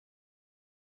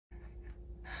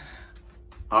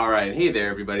Alright, hey there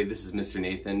everybody, this is Mr.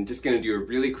 Nathan. Just going to do a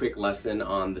really quick lesson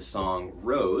on the song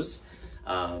Rose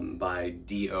by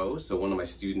D.O. So one of my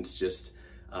students just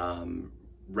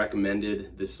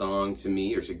recommended this song to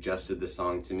me, or suggested this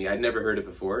song to me. I'd never heard it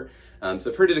before, so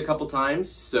I've heard it a couple times,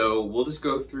 so we'll just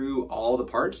go through all the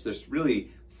parts. There's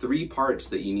really 3 parts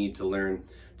that you need to learn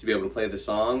to be able to play the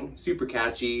song. Super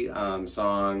catchy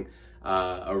song.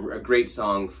 A great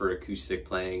song for acoustic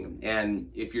playing.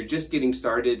 And if you're just getting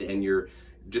started and you're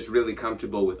just really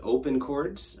comfortable with open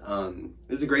chords,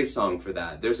 it's a great song for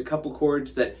that. There's a couple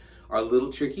chords that are a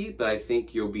little tricky, but I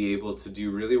think you'll be able to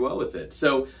do really well with it.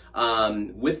 So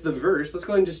with the verse, let's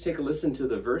go ahead and just take a listen to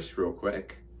the verse real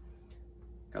quick.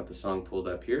 Got the song pulled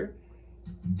up here.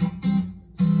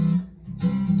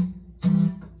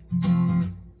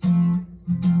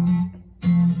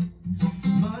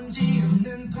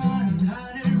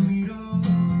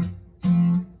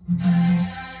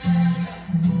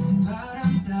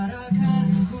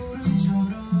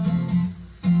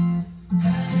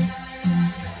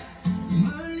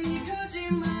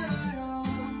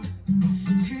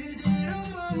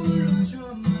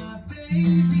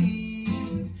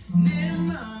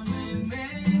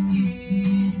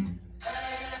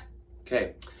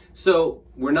 Okay, so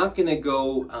we're not going to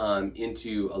go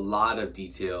into a lot of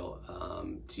detail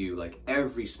to like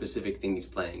every specific thing he's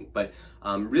playing, but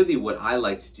really what I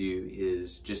like to do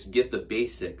is just get the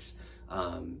basics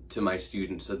to my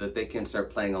students so that they can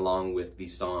start playing along with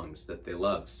these songs that they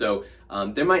love. So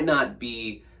there might not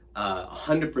be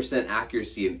 100%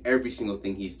 accuracy in every single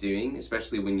thing he's doing,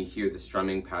 especially when you hear the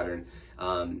strumming pattern.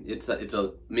 It's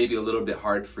maybe a little bit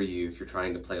hard for you if you're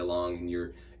trying to play along and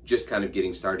you're just kind of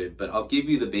getting started, but I'll give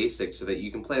you the basics so that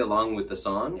you can play along with the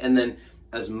song, and then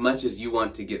as much as you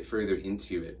want to get further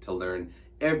into it to learn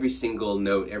every single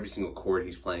note, every single chord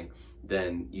he's playing,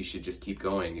 then you should just keep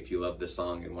going if you love the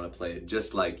song and want to play it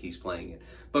just like he's playing it.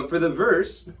 But for the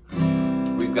verse,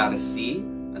 we've got a C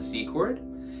chord,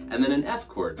 and then an F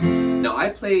chord. Now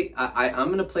I'm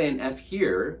going to play an F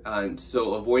here,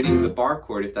 so avoiding the bar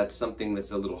chord, if that's something that's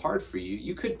a little hard for you,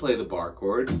 you could play the bar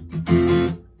chord.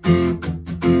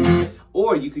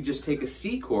 Or you could just take a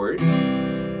C chord,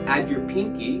 add your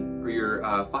pinky or your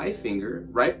 5 finger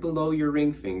right below your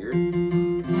ring finger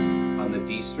on the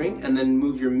D string, and then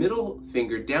move your middle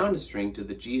finger down a string to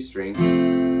the G string.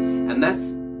 And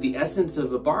that's the essence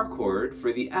of a bar chord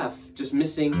for the F, just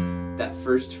missing that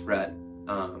first fret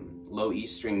low E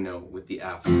string note with the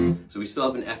F. So we still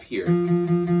have an F here.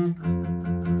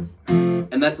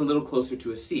 And that's a little closer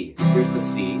to a C. Here's the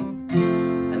C,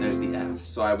 and there's the F.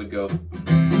 So I would go...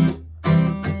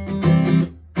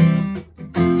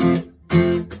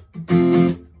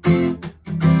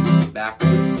 back to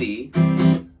the C,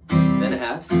 then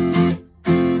F,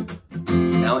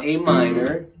 now A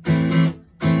minor,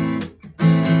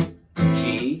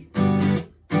 G,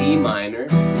 E minor,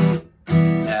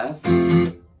 F,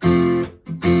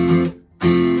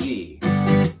 G.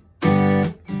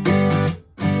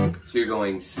 So you're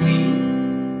going C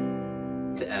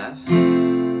to F,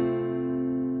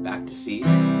 back to C,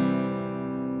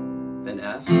 then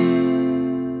F,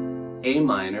 A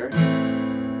minor,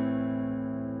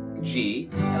 G,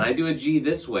 and I do a G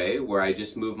this way where I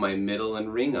just move my middle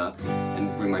and ring up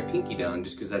and bring my pinky down,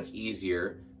 just because that's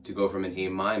easier to go from an A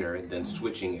minor than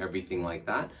switching everything like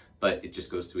that, but it just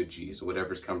goes to a G, so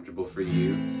whatever's comfortable for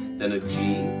you. Then a G,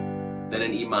 then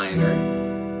an E minor,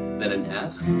 then an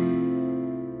F,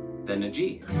 then a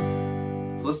G.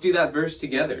 So let's do that verse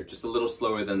together, just a little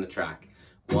slower than the track.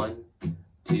 1,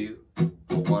 2,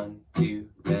 1, 2,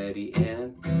 ready,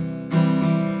 and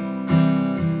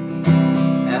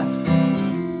F,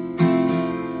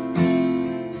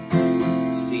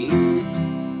 C, F,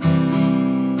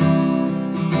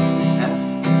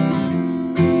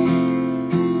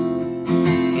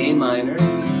 A minor,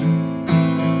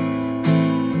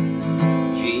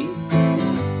 G,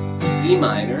 E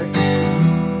minor,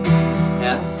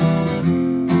 F,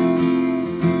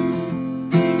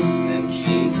 and G.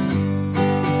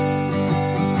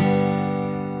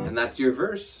 And that's your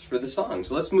verse for the song.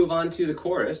 So let's move on to the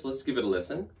chorus. Let's give it a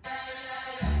listen.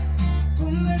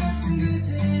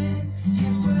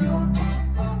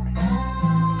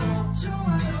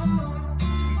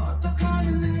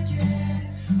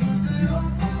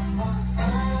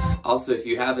 Also, if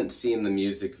you haven't seen the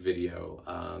music video,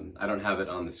 I don't have it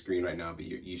on the screen right now, but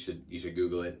you should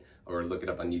Google it or look it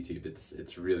up on YouTube.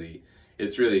 It's really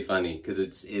funny because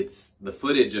it's the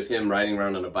footage of him riding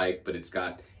around on a bike, but it's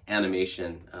got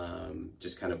animation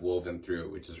just kind of woven through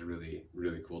it, which is really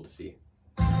cool to see.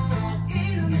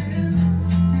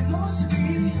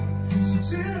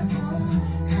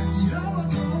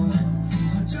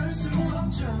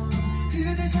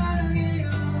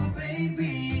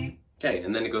 Okay,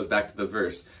 and then it goes back to the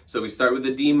verse. So we start with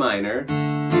the D minor,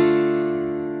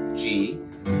 G,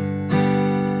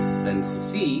 then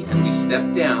C, and we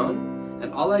step down,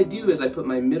 and all I do is I put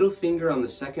my middle finger on the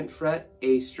 2nd fret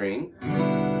A string,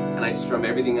 and I strum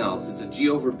everything else. It's a G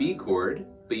over B chord,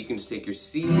 but you can just take your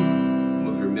C,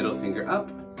 move your middle finger up,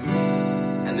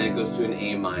 and then it goes to an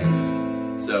A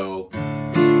minor. So,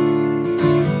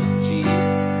 G,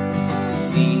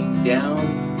 C,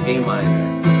 down, A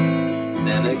minor.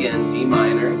 Then again, D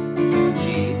minor,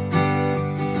 G,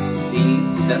 C,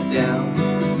 step down,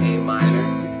 A minor,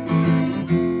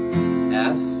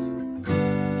 F,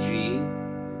 G,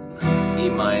 E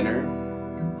minor,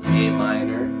 A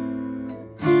minor,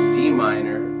 D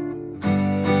minor,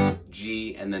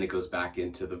 G, and then it goes back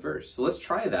into the verse. So let's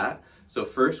try that. So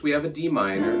first we have a D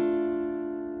minor,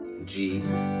 G,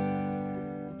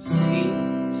 C,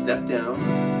 step down,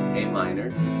 A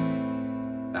minor,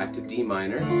 back to D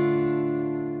minor,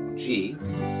 G,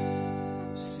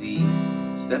 C,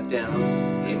 step down,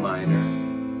 A minor,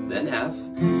 then F,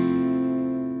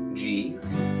 G,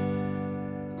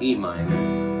 E minor,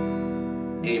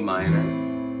 A minor,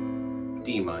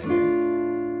 D minor,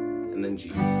 and then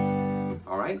G.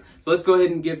 All right, so let's go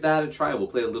ahead and give that a try. We'll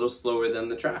play a little slower than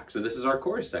the track. So this is our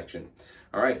chorus section.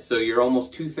 All right, so you're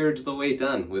almost 2/3 of the way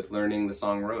done with learning the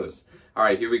song Rose. All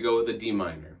right, here we go with the D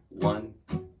minor. 1,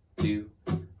 2,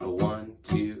 a 1,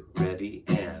 2, ready,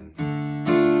 and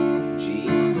G,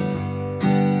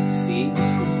 C,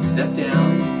 step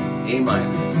down, A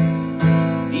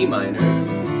minor, D minor,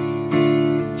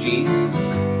 G,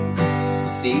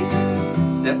 C,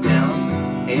 step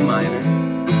down, A minor,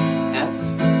 F,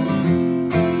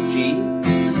 G,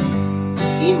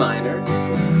 E minor,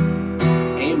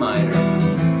 A minor,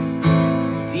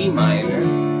 D minor,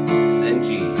 then G.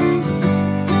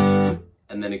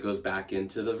 And then it goes back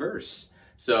into the verse.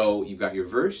 So you've got your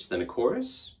verse, then a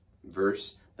chorus,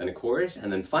 verse, then a chorus,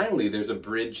 and then finally there's a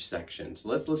bridge section. So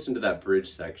let's listen to that bridge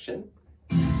section.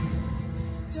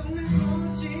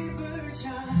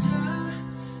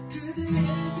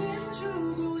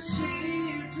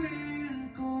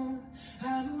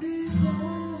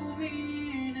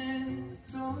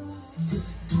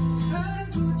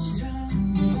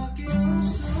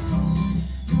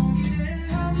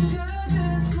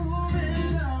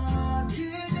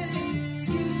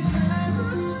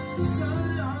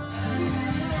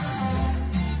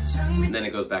 And then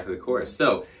it goes back to the chorus.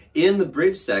 So in the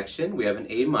bridge section, we have an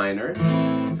A minor.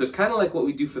 So it's kind of like what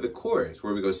we do for the chorus,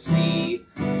 where we go C,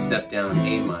 step down,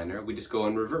 A minor. We just go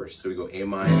in reverse. So we go A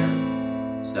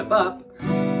minor, step up,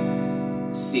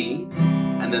 C,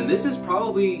 and then this is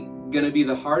probably going to be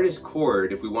the hardest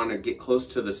chord if we want to get close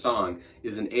to the song,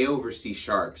 is an A over C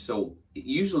sharp. So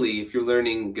usually if you're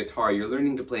learning guitar, you're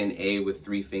learning to play an A with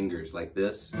 3 fingers, like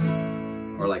this,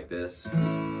 or like this.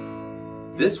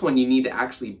 This one you need to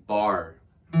actually bar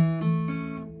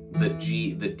the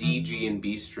D, G, and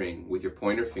B string with your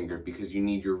pointer finger, because you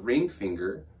need your ring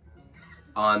finger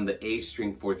on the A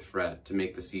string 4th fret to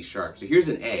make the C sharp. So here's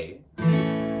an A.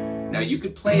 Now you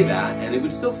could play that and it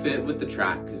would still fit with the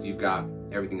track because you've got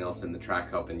everything else in the track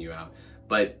helping you out.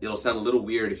 But it'll sound a little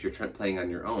weird if you're playing on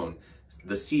your own.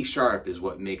 The C sharp is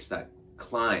what makes that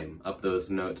climb up those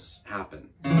notes happen.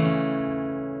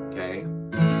 Okay?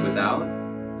 Without,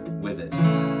 with it.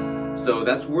 So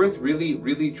that's worth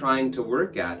really trying to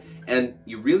work at. And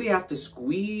you really have to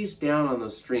squeeze down on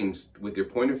those strings with your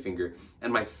pointer finger.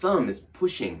 And my thumb is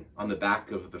pushing on the back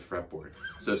of the fretboard.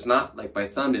 So it's not like my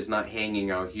thumb is not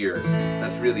hanging out here.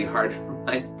 That's really hard for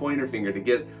my pointer finger to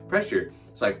get pressure.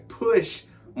 So I push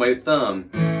my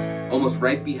thumb almost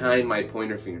right behind my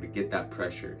pointer finger to get that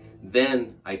pressure.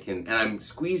 Then I can, and I'm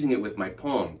squeezing it with my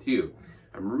palm too.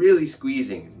 I'm really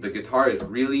squeezing. The guitar is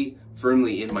really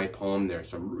firmly in my palm there.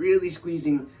 So I'm really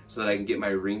squeezing so that I can get my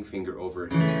ring finger over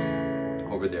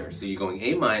there. So you're going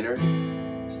A minor,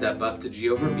 step up to G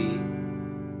over B,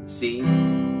 C,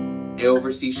 A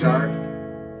over C sharp.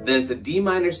 Then it's a D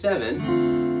minor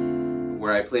 7,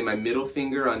 where I play my middle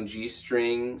finger on G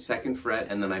string, 2nd fret,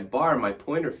 and then I bar my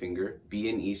pointer finger, B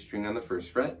and E string on the 1st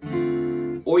fret.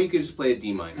 Or you could just play a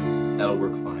D minor. That'll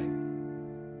work fine.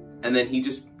 And then he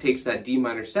just takes that D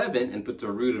minor 7 and puts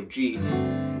a root of G.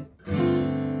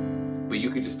 But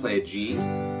you could just play a G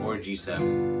or a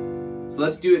G7. So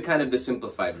let's do it kind of the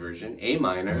simplified version. A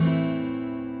minor,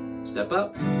 step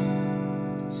up,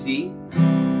 C,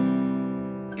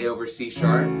 A over C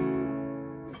sharp,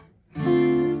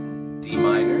 D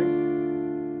minor,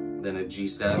 then a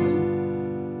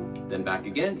G7, then back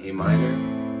again, A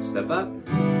minor, step up,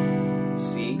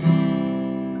 C,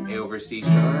 A over C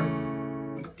sharp,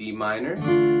 D minor,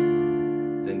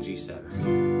 then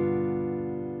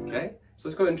G7. Okay? So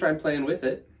let's go ahead and try playing with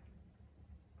it.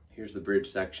 Here's the bridge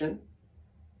section.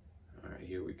 All right,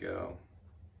 here we go.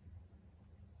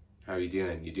 How are you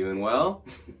doing? You doing well?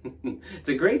 It's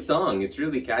a great song. It's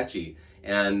really catchy.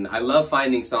 And I love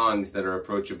finding songs that are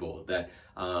approachable, that,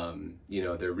 you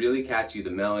know, they're really catchy,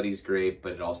 the melody's great,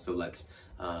 but it also lets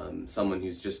someone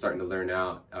who's just starting to learn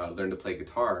to play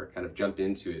guitar kind of jump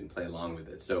into it and play along with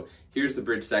it. So here's the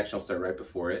bridge section. I'll start right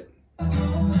before it.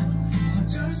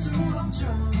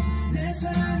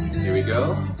 Here we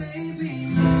go.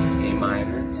 A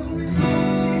minor.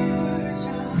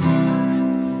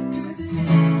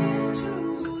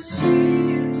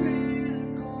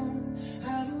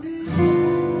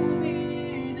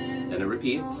 Then it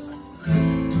repeats.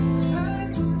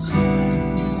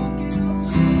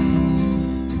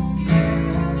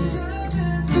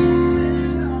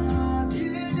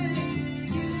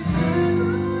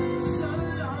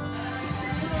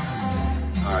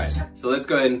 So let's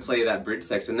go ahead and play that bridge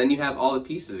section. Then you have all the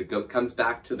pieces. It comes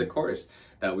back to the chorus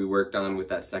that we worked on with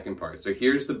that second part. So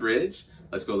here's the bridge.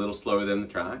 Let's go a little slower than the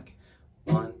track.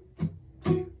 1,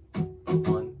 2,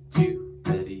 1, 2,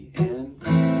 ready, and 2,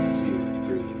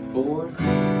 3, 4, 2,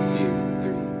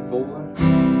 3, 4,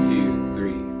 2,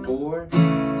 3, 4,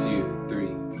 2,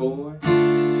 3, 4,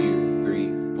 2,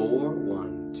 3, 4,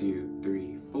 1, 2,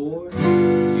 3, 4, 2,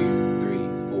 3,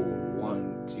 4,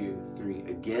 1, 2, 3,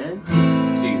 again.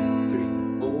 2, 3,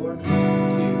 4, 2,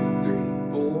 3,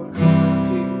 4,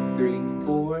 2, 3,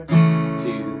 4, 2,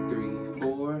 3,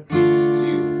 4,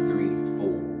 2, 3, 4,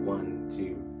 1,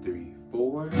 2, 3,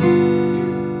 4, 2, 3,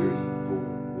 4,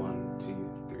 1, 2,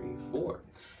 3, 4.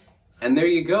 And there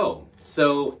you go.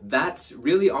 So that's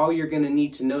really all you're going to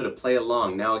need to know to play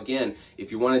along. Now again,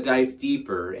 if you want to dive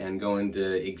deeper and go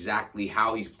into exactly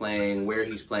how he's playing, where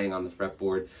he's playing on the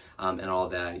fretboard, and all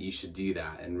that, you should do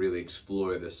that and really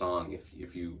explore the song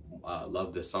if you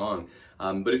love the song.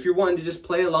 But if you're wanting to just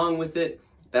play along with it,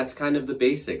 that's kind of the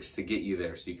basics to get you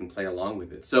there so you can play along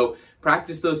with it. So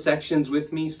practice those sections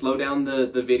with me. Slow down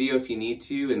the video if you need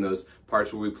to in those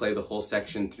parts where we play the whole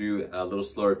section through a little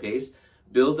slower pace.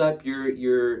 Build up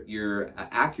your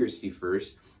accuracy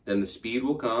first, then the speed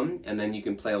will come, and then you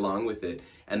can play along with it,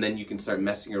 and then you can start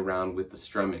messing around with the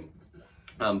strumming.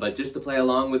 But just to play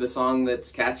along with a song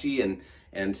that's catchy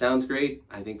and sounds great,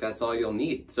 I think that's all you'll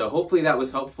need. So hopefully that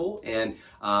was helpful, and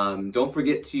don't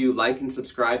forget to like and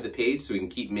subscribe the page so we can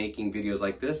keep making videos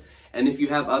like this. And if you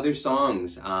have other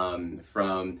songs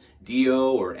from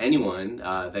Dio or anyone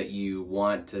that you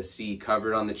want to see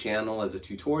covered on the channel as a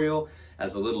tutorial,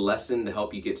 as a little lesson to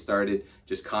help you get started,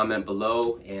 just comment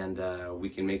below and we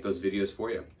can make those videos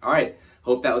for you. All right,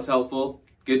 hope that was helpful.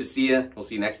 Good to see you. We'll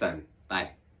see you next time.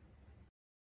 Bye.